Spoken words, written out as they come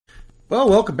Well,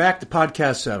 welcome back to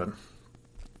Podcast 7.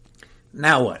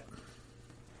 Now what?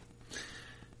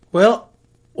 Well,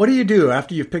 what do you do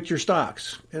after you've picked your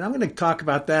stocks? And I'm going to talk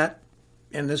about that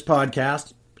in this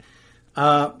podcast.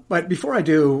 But before I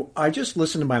do, I just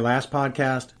listened to my last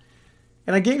podcast,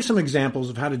 and I gave some examples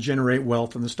of how to generate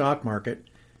wealth in the stock market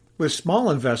with small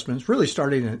investments, really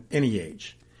starting at any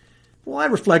age. Well, I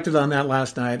reflected on that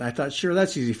last night, and I thought, sure,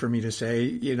 that's easy for me to say.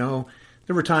 You know,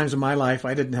 there were times in my life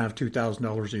I didn't have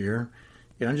 $2,000 a year.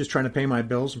 You know, I'm just trying to pay my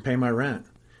bills and pay my rent.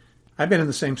 I've been in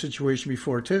the same situation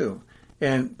before, too.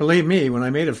 And believe me, when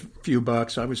I made a few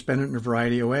bucks, I would spend it in a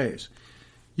variety of ways.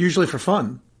 Usually for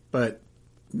fun, but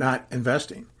not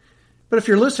investing. But if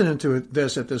you're listening to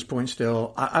this at this point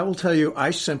still, I will tell you,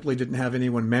 I simply didn't have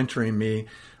anyone mentoring me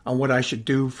on what I should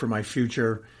do for my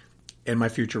future and my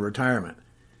future retirement.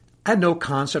 I had no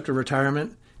concept of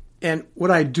retirement. And what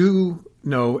I do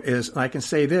know is, and I can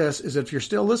say this, is if you're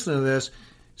still listening to this,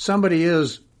 somebody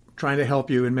is trying to help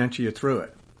you and mentor you through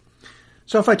it.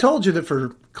 So if I told you that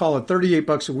for, call it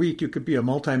 $38 a week, you could be a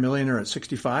multimillionaire at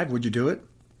 65, would you do it?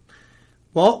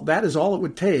 Well, that is all it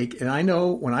would take. And I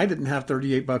know when I didn't have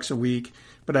 $38 a week,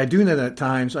 but I do know that at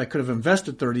times I could have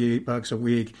invested $38 a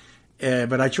week,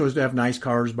 but I chose to have nice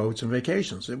cars, boats, and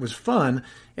vacations. It was fun,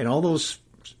 and all those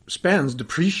spends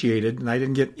depreciated, and I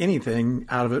didn't get anything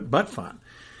out of it but fun.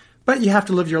 But you have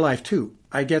to live your life too.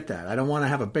 I get that. I don't want to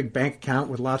have a big bank account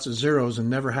with lots of zeros and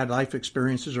never had life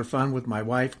experiences or fun with my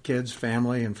wife, kids,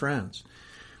 family, and friends.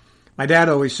 My dad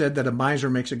always said that a miser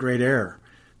makes a great heir.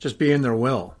 Just be in their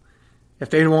will. If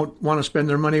they don't want to spend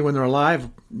their money when they're alive,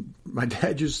 my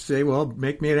dad used to say, well,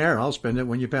 make me an heir. I'll spend it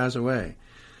when you pass away.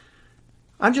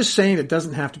 I'm just saying it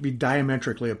doesn't have to be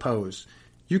diametrically opposed.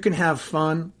 You can have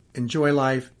fun, enjoy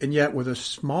life, and yet with a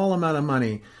small amount of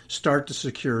money, start to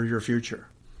secure your future.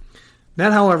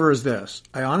 That, however, is this.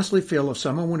 I honestly feel if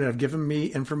someone would have given me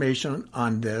information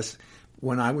on this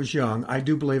when I was young, I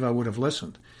do believe I would have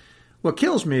listened. What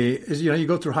kills me is, you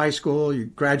go through high school, you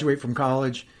graduate from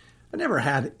college. I never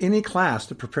had any class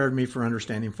that prepared me for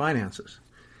understanding finances.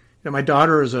 My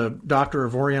daughter is a doctor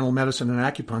of Oriental medicine and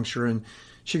acupuncture, and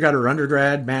she got her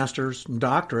undergrad, master's, and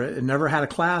doctorate, and never had a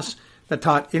class that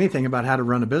taught anything about how to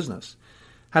run a business,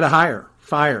 how to hire,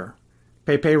 fire,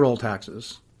 pay payroll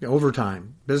taxes,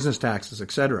 overtime, business taxes,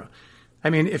 etc.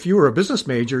 I mean, if you were a business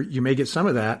major, you may get some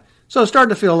of that. So it's starting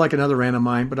to feel like another random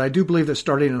mind, but I do believe that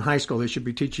starting in high school, they should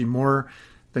be teaching more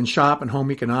than shop and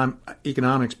home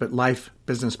economics, but life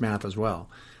business math as well.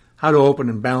 How to open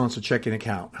and balance a checking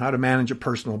account, how to manage a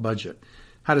personal budget,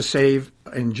 how to save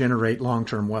and generate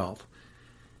long-term wealth.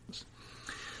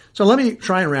 So let me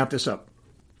try and wrap this up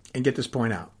and get this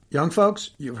point out. Young folks,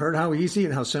 you've heard how easy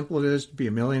and how simple it is to be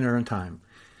a millionaire in time.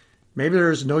 Maybe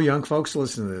there's no young folks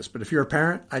listening to this, but if you're a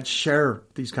parent, I'd share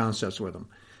these concepts with them.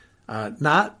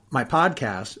 Not my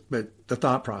podcast, but the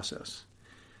thought process.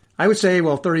 I would say,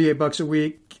 well, $38 a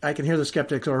week, I can hear the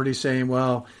skeptics already saying,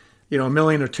 well, $1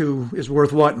 million or $2 million is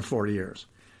worth what in 40 years?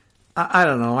 I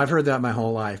don't know. I've heard that my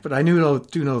whole life, but I do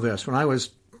know this. When I was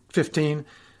 15,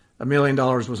 $1 million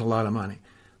was a lot of money.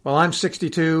 Well, I'm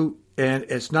 62, and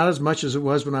it's not as much as it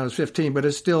was when I was 15, but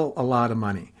it's still a lot of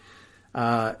money.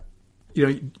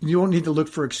 You don't need to look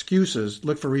for excuses.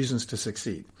 Look for reasons to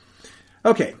succeed.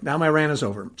 Okay, now my rant is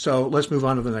over. So let's move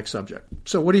on to the next subject.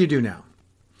 So what do you do now?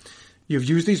 You've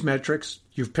used these metrics.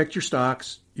 You've picked your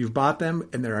stocks. You've bought them,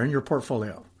 and they're in your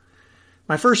portfolio.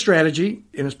 My first strategy,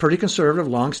 and it's pretty conservative,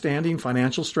 long-standing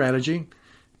financial strategy,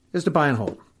 is to buy and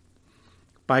hold.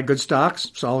 Buy good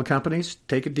stocks, solid companies,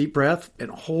 take a deep breath,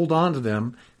 and hold on to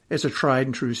them. It's a tried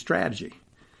and true strategy.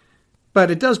 But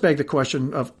it does beg the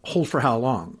question of hold for how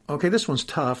long? Okay, this one's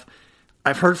tough.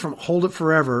 I've heard from hold it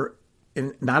forever,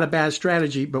 and not a bad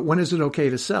strategy, but when is it okay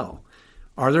to sell?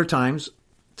 Are there times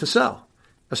to sell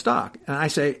a stock? And I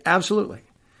say, absolutely.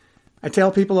 I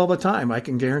tell people all the time, I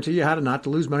can guarantee you how not to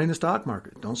lose money in the stock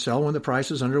market. Don't sell when the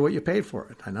price is under what you paid for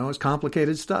it. I know it's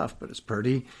complicated stuff, but it's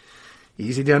pretty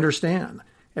easy to understand.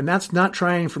 And that's not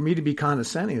trying for me to be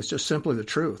condescending. It's just simply the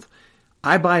truth.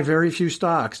 I buy very few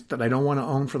stocks that I don't want to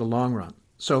own for the long run.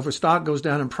 So if a stock goes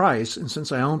down in price, and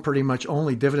since I own pretty much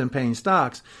only dividend-paying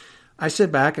stocks, I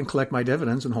sit back and collect my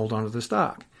dividends and hold on to the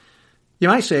stock. You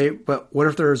might say, but what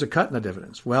if there is a cut in the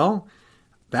dividends? Well,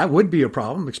 that would be a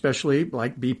problem, especially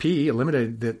like BP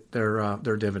eliminated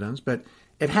their dividends. But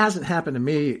it hasn't happened to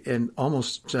me in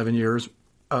almost 7 years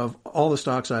of all the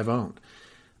stocks I've owned.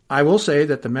 I will say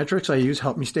that the metrics I use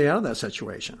help me stay out of that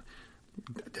situation.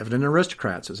 Dividend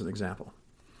aristocrats as an example.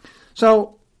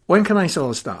 So when can I sell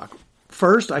a stock?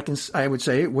 First, I would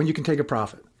say when you can take a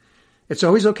profit. It's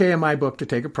always okay in my book to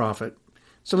take a profit.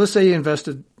 So let's say you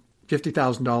invested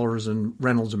 $50,000 in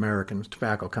Reynolds American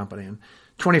Tobacco Company. In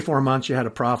 24 months, you had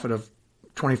a profit of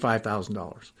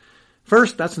 $25,000.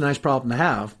 First, that's a nice problem to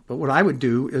have, but what I would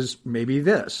do is maybe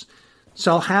this.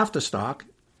 Sell half the stock,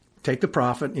 take the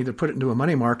profit, and either put it into a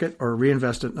money market or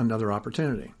reinvest it in another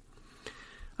opportunity.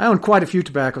 I owned quite a few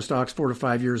tobacco stocks 4 to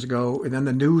 5 years ago, and then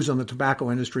the news on the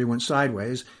tobacco industry went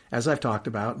sideways, as I've talked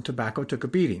about, and tobacco took a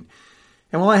beating.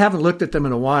 And while I haven't looked at them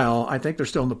in a while, I think they're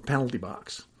still in the penalty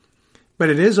box. But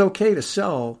it is okay to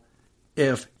sell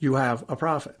if you have a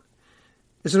profit.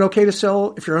 Is it okay to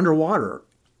sell if you're underwater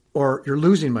or you're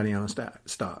losing money on a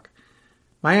stock?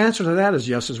 My answer to that is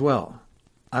yes as well.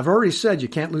 I've already said you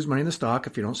can't lose money in the stock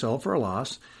if you don't sell it for a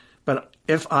loss. But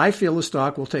if I feel the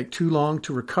stock will take too long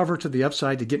to recover to the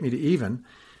upside to get me to even,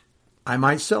 I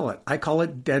might sell it. I call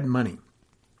it dead money.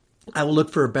 I will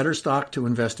look for a better stock to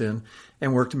invest in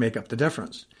and work to make up the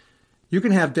difference. You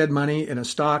can have dead money in a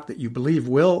stock that you believe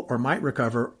will or might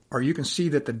recover, or you can see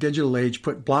that the digital age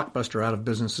put Blockbuster out of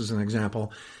business as an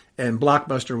example, and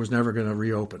Blockbuster was never going to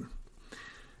reopen.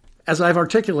 As I've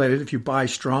articulated, if you buy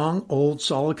strong, old,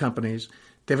 solid companies,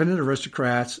 dividend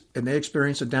aristocrats, and they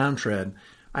experience a downtrend,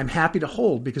 I'm happy to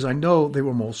hold because I know they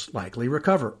will most likely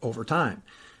recover over time.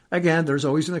 Again, there's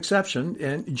always an exception,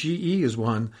 and GE is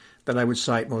one that I would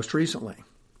cite most recently.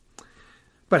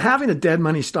 But having a dead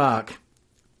money stock,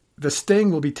 the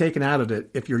sting will be taken out of it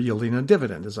if you're yielding a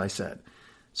dividend, as I said.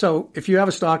 So if you have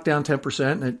a stock down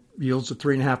 10% and it yields a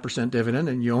 3.5% dividend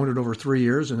and you own it over 3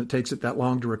 years and it takes it that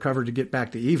long to recover to get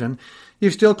back to even,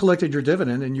 you've still collected your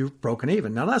dividend and you've broken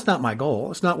even. Now, that's not my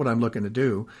goal. It's not what I'm looking to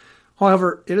do.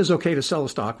 However, it is okay to sell a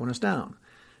stock when it's down.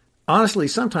 Honestly,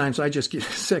 sometimes I just get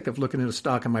sick of looking at a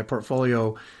stock in my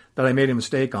portfolio that I made a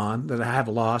mistake on, that I have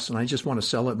a loss, and I just want to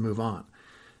sell it and move on.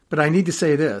 But I need to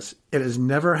say this. It has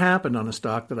never happened on a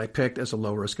stock that I picked as a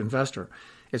low-risk investor.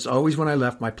 It's always when I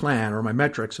left my plan or my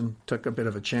metrics and took a bit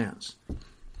of a chance.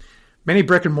 Many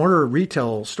brick-and-mortar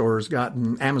retail stores got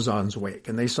in Amazon's wake,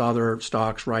 and they saw their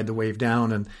stocks ride the wave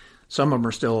down, and some of them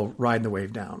are still riding the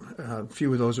wave down. A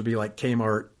few of those would be like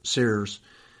Kmart, Sears,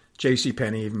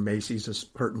 JCPenney, even Macy's is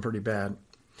hurting pretty bad.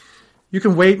 You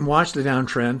can wait and watch the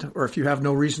downtrend, or if you have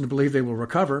no reason to believe they will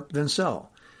recover, then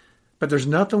sell. But there's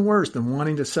nothing worse than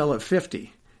wanting to sell at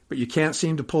 50, but you can't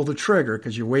seem to pull the trigger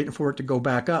because you're waiting for it to go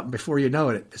back up, and before you know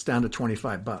it, it's down to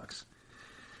 $25.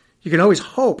 You can always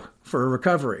hope for a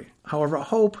recovery. However,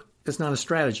 hope is not a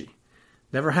strategy.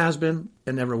 Never has been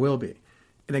and never will be.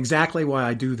 And exactly why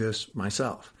I do this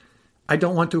myself. I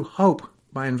don't want to hope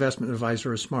my investment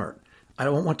advisor is smart. I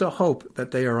don't want to hope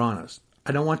that they are honest.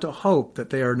 I don't want to hope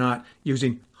that they are not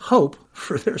using hope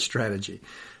for their strategy.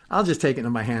 I'll just take it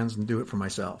into my hands and do it for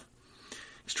myself.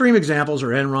 Extreme examples are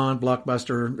Enron,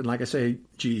 Blockbuster, and like I say,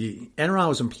 GE. Enron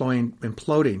was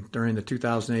imploding during the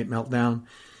 2008 meltdown.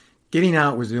 Getting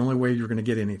out was the only way you were going to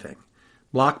get anything.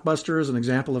 Blockbuster is an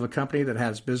example of a company that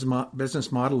has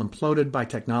business model imploded by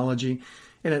technology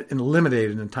and it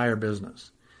eliminated an entire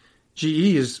business.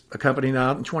 GE is a company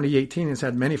now in 2018 has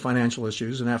had many financial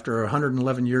issues, and after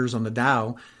 111 years on the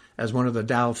Dow, as one of the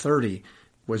Dow 30,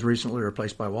 was recently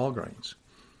replaced by Walgreens.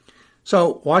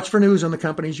 So watch for news on the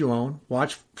companies you own.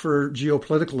 Watch for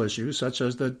geopolitical issues such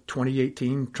as the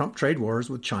 2018 Trump trade wars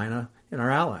with China and our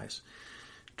allies.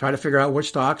 Try to figure out which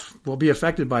stocks will be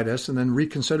affected by this and then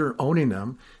reconsider owning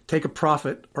them, take a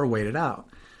profit, or wait it out.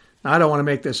 Now, I don't want to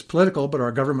make this political, but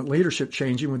our government leadership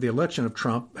changing with the election of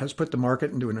Trump has put the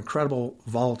market into an incredible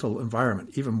volatile environment,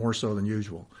 even more so than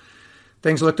usual.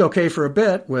 Things looked okay for a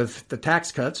bit with the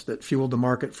tax cuts that fueled the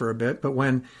market for a bit, but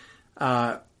when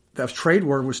the trade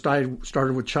war was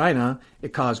started with China,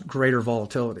 it caused greater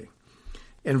volatility.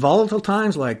 In volatile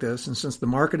times like this, and since the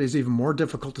market is even more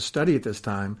difficult to study at this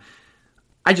time,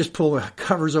 I just pull the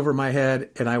covers over my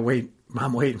head and I'm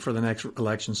waiting for the next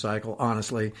election cycle,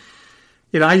 honestly.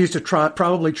 I used to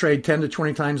probably trade 10 to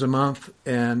 20 times a month,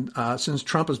 and since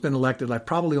Trump has been elected, I've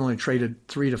probably only traded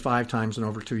 3 to 5 times in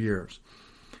over 2 years.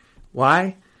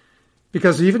 Why?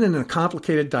 Because even in a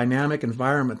complicated, dynamic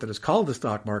environment that is called the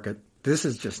stock market, this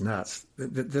is just nuts.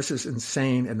 This is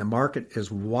insane, and the market is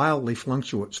wildly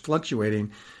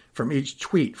fluctuating from each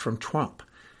tweet from Trump.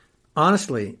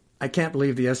 Honestly, I can't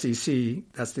believe the SEC,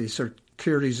 that's the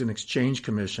Securities and Exchange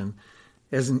Commission,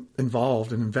 isn't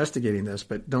involved in investigating this,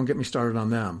 but don't get me started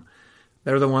on them.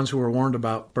 They're the ones who were warned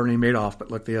about Bernie Madoff,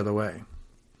 but look the other way.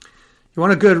 You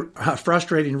want a good,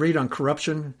 frustrating read on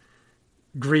corruption,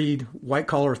 greed,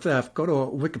 white-collar theft, go to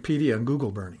Wikipedia and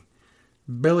Google Bernie.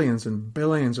 Billions and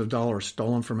billions of dollars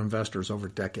stolen from investors over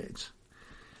decades.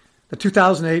 The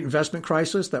 2008 investment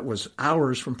crisis that was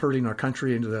hours from putting our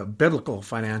country into the biblical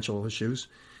financial issues,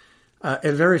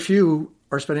 and very few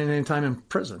or spending any time in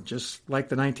prison, just like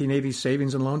the 1980s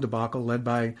savings and loan debacle led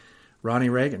by Ronnie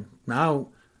Reagan. Now,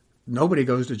 nobody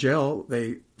goes to jail.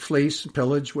 They fleece,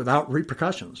 pillage without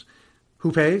repercussions.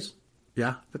 Who pays?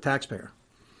 Yeah, the taxpayer.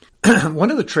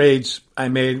 One of the trades I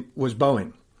made was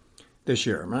Boeing this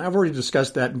year. I've already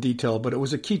discussed that in detail, but it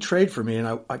was a key trade for me,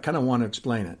 and I kind of want to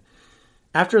explain it.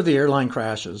 After the airline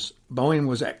crashes, Boeing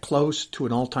was at close to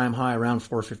an all-time high, around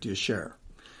 $4.50 a share.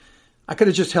 I could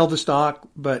have just held the stock,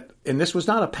 and this was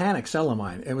not a panic sell of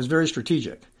mine. It was very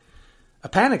strategic. A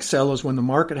panic sell is when the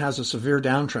market has a severe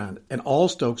downtrend and all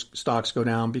stocks go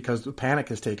down because the panic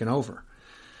has taken over.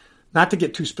 Not to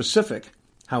get too specific,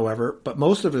 however, but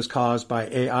most of it is caused by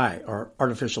AI, or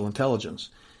artificial intelligence,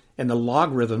 and the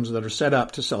logarithms that are set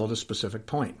up to sell at a specific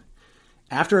point.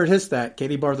 After it hits that,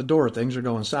 Katie bar the door, things are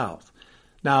going south.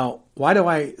 Now, why do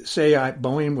I say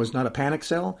Boeing was not a panic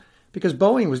sell? Because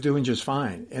Boeing was doing just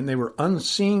fine, and they were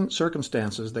unseen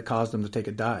circumstances that caused them to take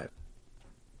a dive.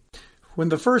 When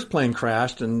the first plane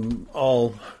crashed and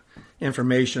all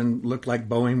information looked like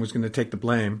Boeing was going to take the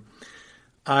blame,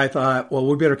 I thought, well,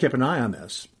 we better keep an eye on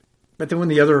this. But then when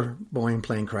the other Boeing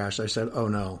plane crashed, I said, oh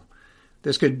no,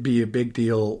 this could be a big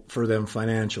deal for them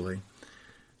financially.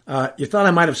 You thought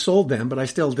I might have sold them, but I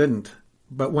still didn't.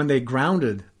 But when they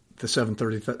grounded the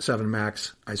 737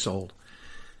 MAX, I sold.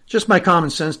 Just my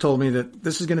common sense told me that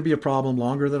this is going to be a problem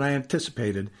longer than I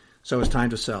anticipated, so it's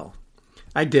time to sell.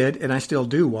 I did, and I still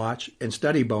do watch and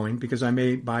study Boeing because I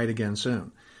may buy it again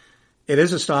soon. It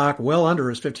is a stock well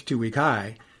under its 52-week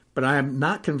high, but I am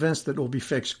not convinced that it will be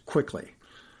fixed quickly.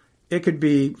 It could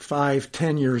be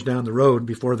 5-10 years down the road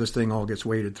before this thing all gets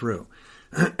waded through.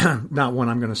 Not one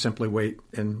I'm going to simply wait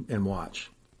and watch.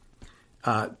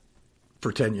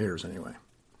 For 10 years anyway.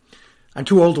 I'm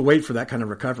too old to wait for that kind of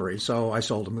recovery, so I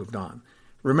sold and moved on.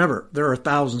 Remember, there are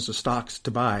thousands of stocks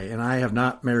to buy, and I have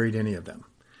not married any of them.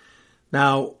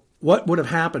 Now, what would have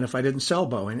happened if I didn't sell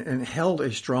Boeing and held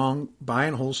a strong buy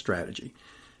and hold strategy?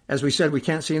 As we said, we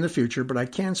can't see in the future, but I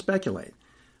can speculate.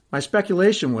 My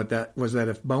speculation was that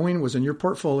if Boeing was in your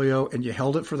portfolio and you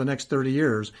held it for the next 30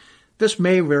 years, this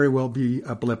may very well be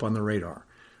a blip on the radar.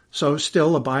 So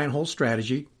still, a buy and hold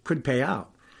strategy could pay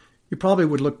out. You probably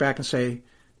would look back and say,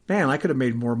 man, I could have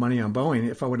made more money on Boeing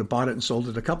if I would have bought it and sold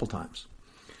it a couple times.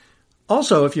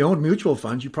 Also, if you owned mutual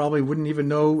funds, you probably wouldn't even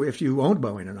know if you owned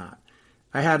Boeing or not.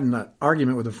 I had an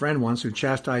argument with a friend once who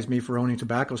chastised me for owning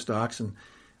tobacco stocks, and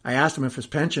I asked him if his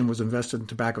pension was invested in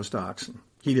tobacco stocks.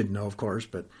 He didn't know, of course,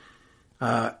 but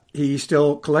he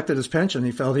still collected his pension.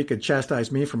 He felt he could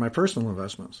chastise me for my personal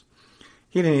investments.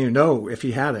 He didn't even know if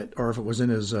he had it or if it was in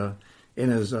his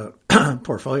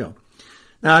portfolio.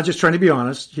 Now, just trying to be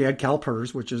honest, he had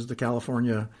CalPERS, which is the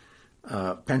California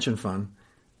pension fund,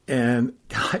 and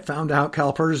I found out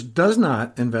CalPERS does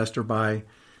not invest or buy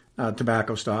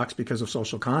tobacco stocks because of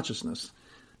social consciousness.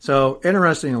 So,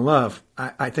 interesting enough,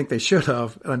 I think they should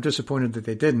have, and I'm disappointed that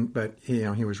they didn't, but he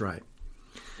was right.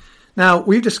 Now,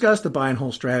 we've discussed the buy and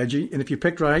hold strategy, and if you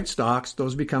pick right stocks,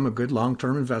 those become a good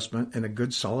long-term investment and a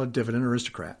good solid dividend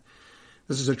aristocrat.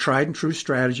 This is a tried and true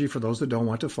strategy for those that don't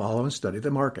want to follow and study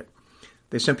the market.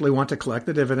 They simply want to collect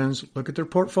the dividends, look at their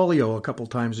portfolio a couple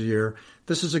times a year.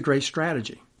 This is a great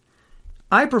strategy.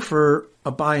 I prefer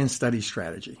a buy and study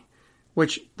strategy,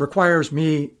 which requires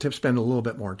me to spend a little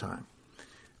bit more time.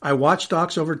 I watch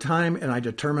stocks over time and I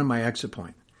determine my exit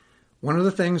point. One of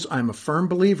the things I'm a firm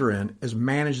believer in is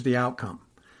manage the outcome.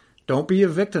 Don't be a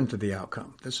victim to the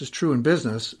outcome. This is true in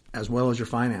business as well as your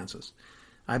finances.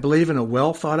 I believe in a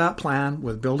well thought out plan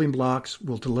with building blocks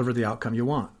will deliver the outcome you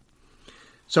want.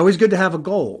 It's always good to have a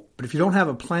goal, but if you don't have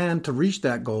a plan to reach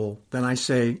that goal, then I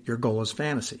say your goal is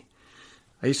fantasy.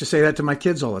 I used to say that to my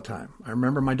kids all the time. I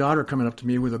remember my daughter coming up to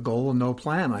me with a goal and no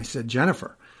plan. I said,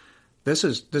 Jennifer, this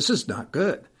is not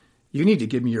good. You need to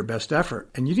give me your best effort,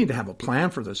 and you need to have a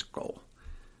plan for this goal.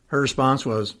 Her response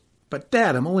was, but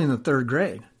Dad, I'm only in the 3rd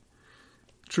grade.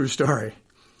 True story.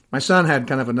 My son had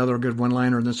kind of another good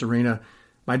one-liner in this arena.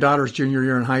 My daughter's junior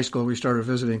year in high school, we started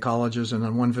visiting colleges, and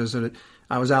on one visit,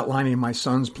 I was outlining my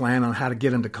son's plan on how to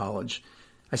get into college.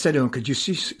 I said to him, could you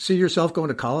see yourself going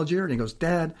to college here? And he goes,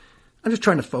 Dad, I'm just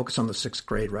trying to focus on the 6th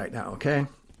grade right now, okay?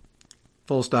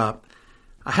 Full stop.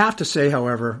 I have to say,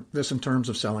 however, this in terms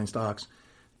of selling stocks,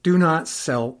 do not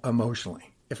sell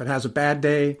emotionally. If it has a bad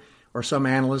day or some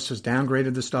analyst has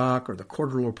downgraded the stock or the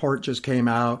quarterly report just came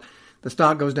out, the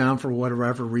stock goes down for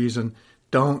whatever reason,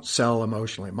 don't sell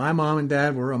emotionally. My mom and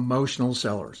dad were emotional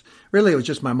sellers. Really, it was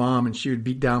just my mom, and she would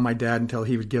beat down my dad until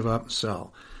he would give up and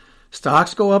sell.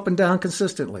 Stocks go up and down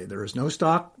consistently. There is no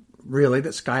stock, really,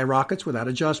 that skyrockets without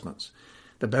adjustments.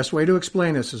 The best way to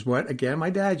explain this is what, again,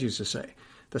 my dad used to say.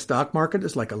 The stock market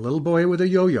is like a little boy with a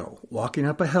yo-yo walking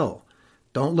up a hill.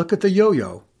 Don't look at the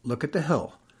yo-yo, look at the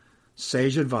hill.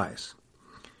 Sage advice.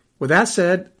 With that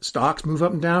said, stocks move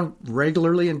up and down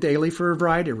regularly and daily for a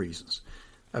variety of reasons.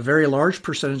 A very large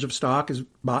percentage of stock is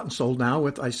bought and sold now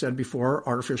with, I said before,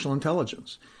 artificial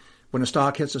intelligence. When a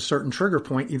stock hits a certain trigger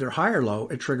point, either high or low,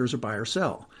 it triggers a buy or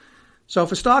sell. So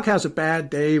if a stock has a bad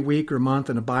day, week, or month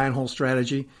in a buy and hold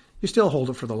strategy, you still hold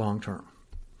it for the long term.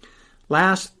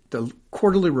 Last, the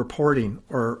quarterly reporting,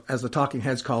 or as the talking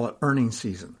heads call it, earnings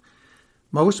season.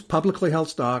 Most publicly held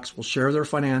stocks will share their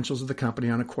financials of the company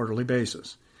on a quarterly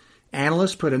basis.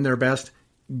 Analysts put in their best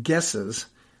guesses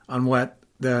on what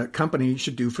the company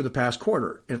should do for the past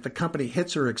quarter. If the company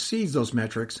hits or exceeds those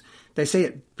metrics, they say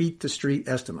it beat the street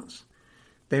estimates.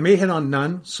 They may hit on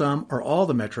none, some, or all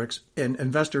the metrics, and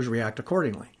investors react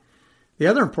accordingly. The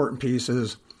other important piece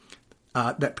is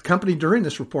that the company during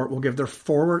this report will give their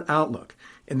forward outlook,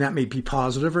 and that may be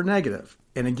positive or negative.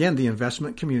 And again, the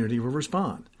investment community will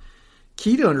respond.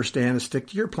 Key to understand is stick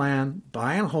to your plan,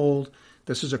 buy and hold.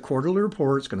 This is a quarterly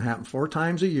report. It's going to happen 4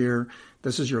 times a year.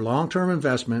 This is your long-term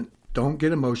investment. Don't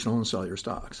get emotional and sell your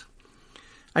stocks.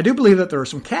 I do believe that there are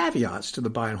some caveats to the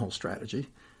buy and hold strategy.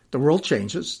 The world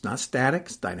changes. It's not static.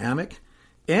 It's dynamic.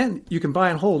 And you can buy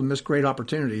and hold and miss great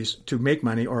opportunities to make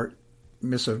money, or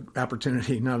miss an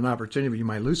opportunity, not an opportunity, but you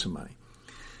might lose some money.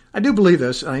 I do believe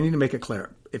this, and I need to make it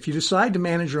clear. If you decide to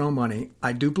manage your own money,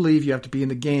 I do believe you have to be in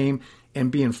the game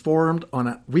and be informed on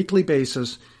a weekly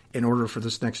basis in order for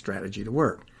this next strategy to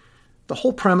work. The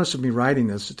whole premise of me writing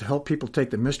this is to help people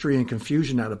take the mystery and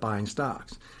confusion out of buying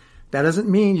stocks. That doesn't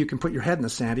mean you can put your head in the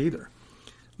sand either.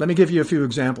 Let me give you a few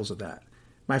examples of that.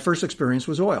 My first experience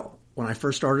was oil. When I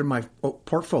first started my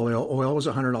portfolio, oil was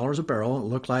 $100 a barrel, and it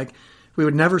looked like we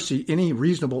would never see any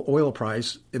reasonable oil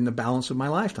price in the balance of my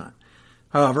lifetime.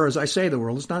 However, as I say, the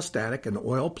world is not static, and the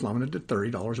oil plummeted to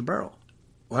 $30 a barrel.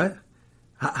 What?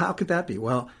 How could that be?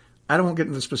 Well, I don't want to get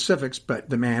into the specifics, but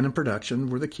demand and production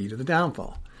were the key to the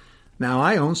downfall. Now,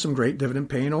 I own some great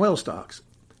dividend-paying oil stocks.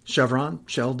 Chevron,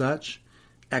 Shell Dutch,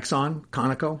 Exxon,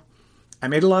 Conoco. I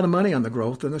made a lot of money on the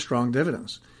growth and the strong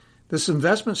dividends. This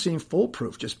investment seemed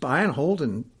foolproof. Just buy and hold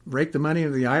and rake the money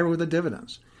into the IRA with the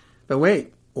dividends. But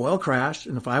wait, oil crashed,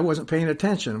 and if I wasn't paying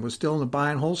attention and was still in the buy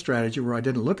and hold strategy where I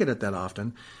didn't look at it that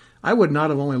often, I would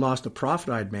not have only lost the profit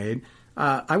I'd made,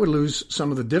 I would lose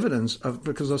some of the dividends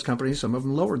because those companies, some of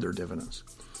them lowered their dividends.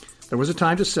 There was a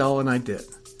time to sell, and I did.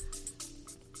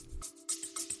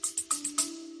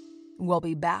 We'll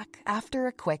be back after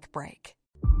a quick break.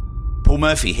 Paul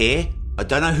Murphy here. I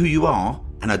don't know who you are,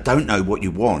 and I don't know what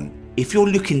you want. If you're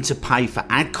looking to pay for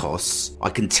ad costs, I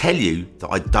can tell you that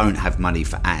I don't have money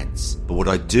for ads. But what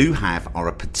I do have are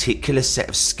a particular set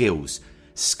of skills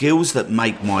that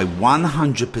make my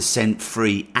 100%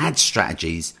 free ad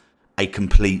strategies a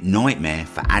complete nightmare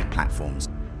for ad platforms.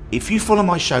 If you follow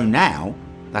my show now,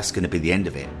 that's going to be the end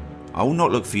of it. I will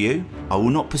not look for you. I will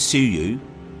not pursue you.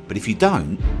 But if you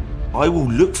don't, I will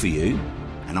look for you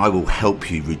and I will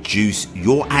help you reduce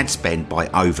your ad spend by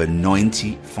over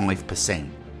 95%.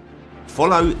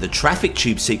 Follow the Traffic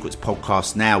Tube Secrets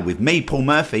podcast now with me, Paul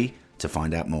Murphy, to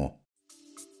find out more.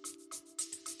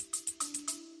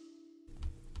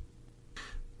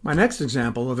 My next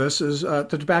example of this is the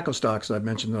tobacco stocks I've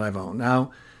mentioned that I've owned.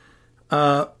 Now,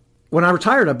 when I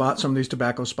retired, I bought some of these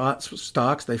tobacco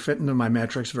stocks. They fit into my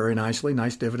metrics very nicely,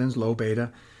 nice dividends, low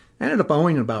beta. I ended up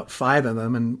owning about 5 of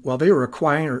them, and while they were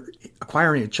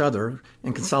acquiring each other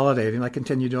and consolidating, I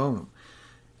continued to own them.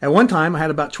 At one time, I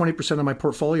had about 20% of my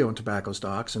portfolio in tobacco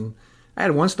stocks, and I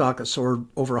had one stock that soared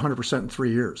over 100% in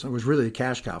 3 years. It was really a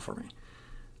cash cow for me.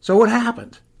 So what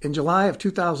happened? In July of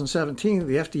 2017,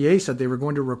 the FDA said they were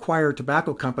going to require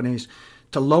tobacco companies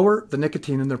to lower the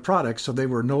nicotine in their products so they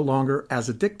were no longer as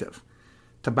addictive.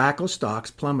 Tobacco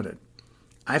stocks plummeted.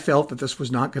 I felt that this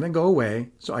was not going to go away,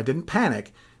 so I didn't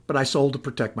panic, but I sold to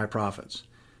protect my profits.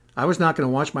 I was not going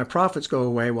to watch my profits go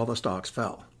away while the stocks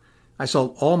fell. I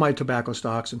sold all my tobacco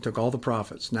stocks and took all the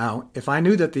profits. Now, if I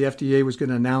knew that the FDA was going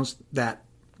to announce that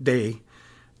day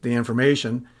the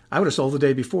information, I would have sold the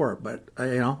day before, but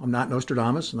I'm not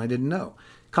Nostradamus and I didn't know.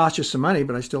 Cost you some money,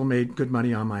 but I still made good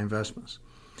money on my investments.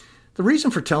 The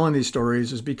reason for telling these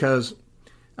stories is because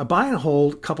a buy and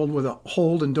hold coupled with a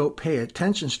hold and don't pay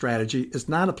attention strategy is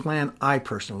not a plan I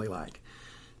personally like.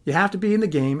 You have to be in the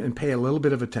game and pay a little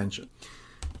bit of attention.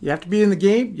 You have to be in the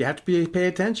game, you have to pay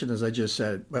attention, as I just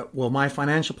said. But will my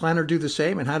financial planner do the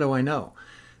same, and how do I know?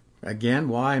 Again,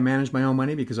 why I manage my own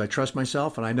money? Because I trust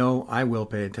myself and I know I will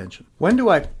pay attention. When do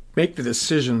I make the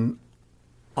decision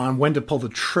on when to pull the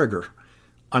trigger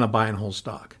on a buy and hold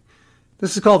stock?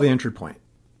 This is called the entry point.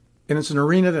 and it's an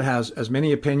arena that has as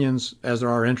many opinions as there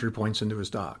are entry points into a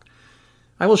stock.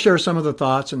 I will share some of the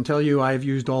thoughts and tell you I've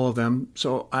used all of them,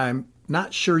 so I'm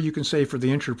not sure you can say for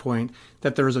the entry point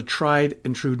that there is a tried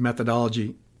and true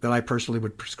methodology that I personally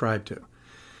would prescribe to.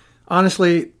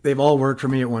 Honestly, they've all worked for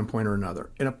me at one point or another.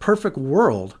 In a perfect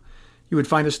world, you would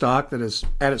find a stock that is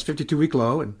at its 52-week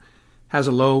low and has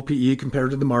a low PE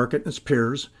compared to the market and its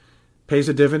peers, pays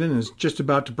a dividend, and is just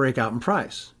about to break out in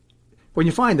price. When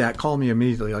you find that, call me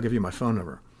immediately. I'll give you my phone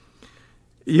number.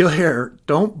 You'll hear,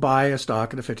 don't buy a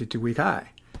stock at a 52-week high.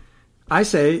 I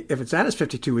say, if it's at its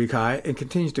 52-week high and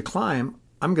continues to climb,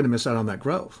 I'm going to miss out on that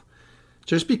growth.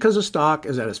 Just because a stock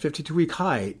is at its 52-week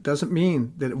high doesn't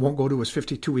mean that it won't go to its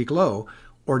 52-week low,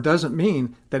 or doesn't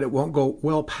mean that it won't go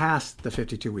well past the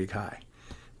 52-week high.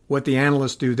 What the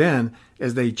analysts do then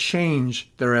is they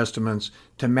change their estimates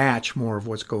to match more of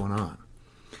what's going on.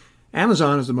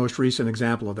 Amazon is the most recent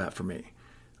example of that for me.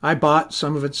 I bought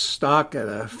some of its stock at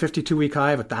a 52-week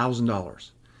high of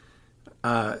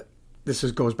 $1,000.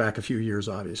 This goes back a few years,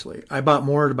 obviously. I bought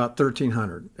more at about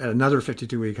 $1,300 at another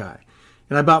 52-week high.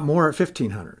 And I bought more at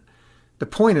 $1,500. The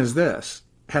point is this.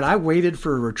 Had I waited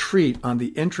for a retreat on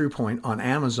the entry point on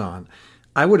Amazon,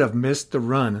 I would have missed the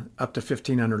run up to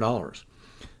 $1,500.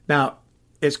 Now,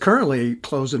 it's currently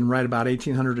closing right about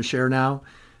 $1,800 a share now.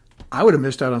 I would have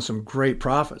missed out on some great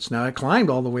profits. Now, it climbed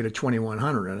all the way to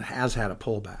 $2,100 and it has had a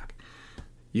pullback.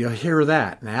 You'll hear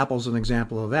that, and Apple's an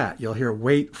example of that. You'll hear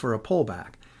wait for a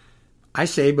pullback. I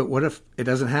say, but what if it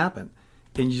doesn't happen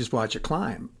and you just watch it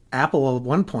climb? Apple at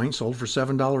one point sold for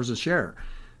 $7 a share.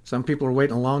 Some people are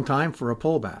waiting a long time for a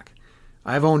pullback.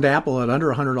 I've owned Apple at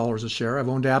under $100 a share. I've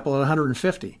owned Apple at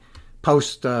 $150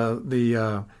 post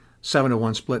the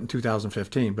 7-to-1 split in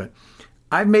 2015. But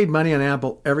I've made money on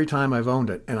Apple every time I've owned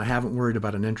it, and I haven't worried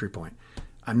about an entry point.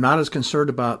 I'm not as concerned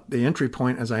about the entry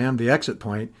point as I am the exit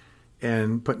point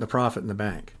and putting the profit in the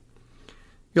bank.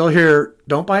 You'll hear,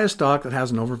 don't buy a stock that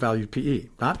has an overvalued PE.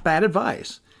 Not bad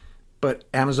advice, but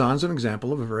Amazon's an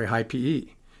example of a very high PE.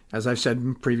 As I've said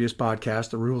in previous podcasts,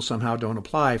 the rules somehow don't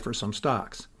apply for some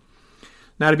stocks.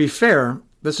 Now, to be fair,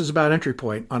 this is about entry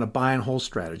point on a buy and hold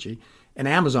strategy, and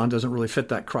Amazon doesn't really fit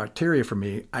that criteria for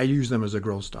me. I use them as a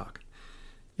growth stock.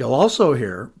 You'll also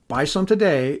hear, buy some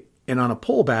today, and on a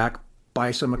pullback,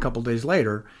 buy some a couple days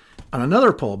later, on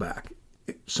another pullback,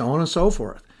 so on and so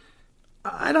forth.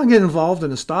 I don't get involved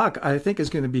in a stock I think is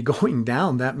going to be going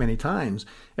down that many times.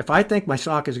 If I think my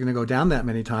stock is going to go down that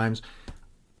many times,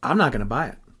 I'm not going to buy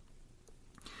it.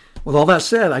 With all that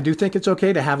said, I do think it's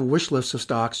okay to have a wish list of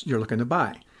stocks you're looking to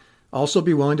buy. Also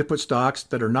be willing to put stocks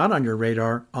that are not on your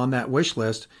radar on that wish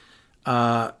list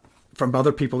from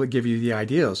other people that give you the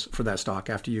ideas for that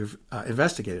stock after you've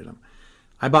investigated them.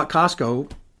 I bought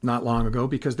Costco not long ago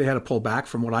because they had a pullback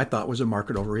from what I thought was a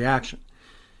market overreaction.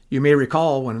 You may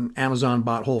recall when Amazon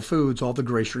bought Whole Foods, all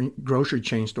the grocery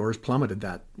chain stores plummeted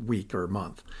that week or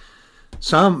month.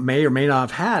 Some may or may not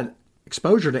have had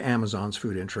exposure to Amazon's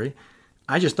food entry.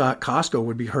 I just thought Costco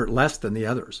would be hurt less than the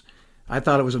others. I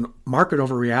thought it was a market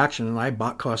overreaction, and I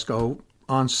bought Costco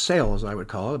on sale, as I would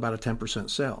call it, about a 10%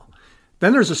 sale.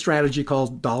 Then there's a strategy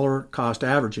called dollar cost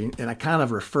averaging, and I kind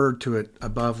of referred to it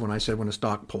above when I said when a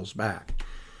stock pulls back.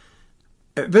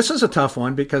 This is a tough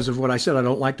one because of what I said. I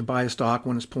don't like to buy a stock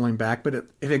when it's pulling back, but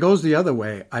if it goes the other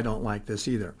way, I don't like this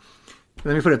either.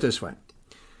 Let me put it this way.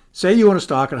 Say you own a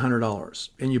stock at $100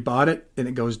 and you bought it and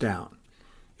it goes down.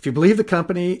 If you believe the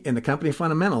company and the company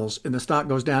fundamentals and the stock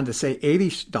goes down to say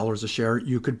 $80 a share,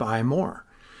 you could buy more.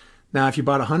 Now, if you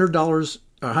bought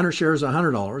 $100 shares at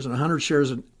 $100 and 100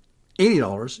 shares at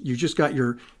 $80, you just got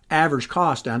your average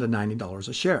cost down to $90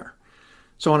 a share.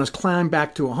 So on its climb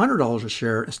back to $100 a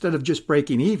share, instead of just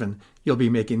breaking even, you'll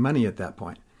be making money at that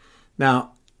point.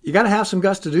 Now, you got to have some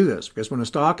guts to do this because when a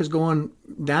stock is going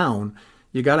down,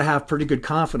 you got to have pretty good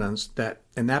confidence that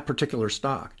in that particular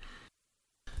stock.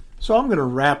 So I'm going to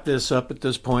wrap this up at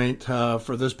this point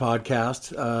for this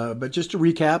podcast. But just to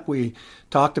recap, we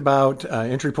talked about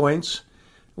entry points.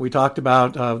 We talked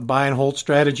about buy and hold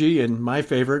strategy, and my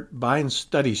favorite, buy and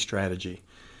study strategy.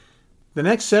 The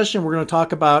next session, we're going to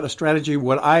talk about a strategy,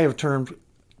 what I have termed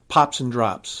pops and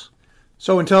drops.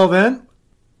 So until then,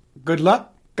 good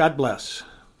luck. God bless.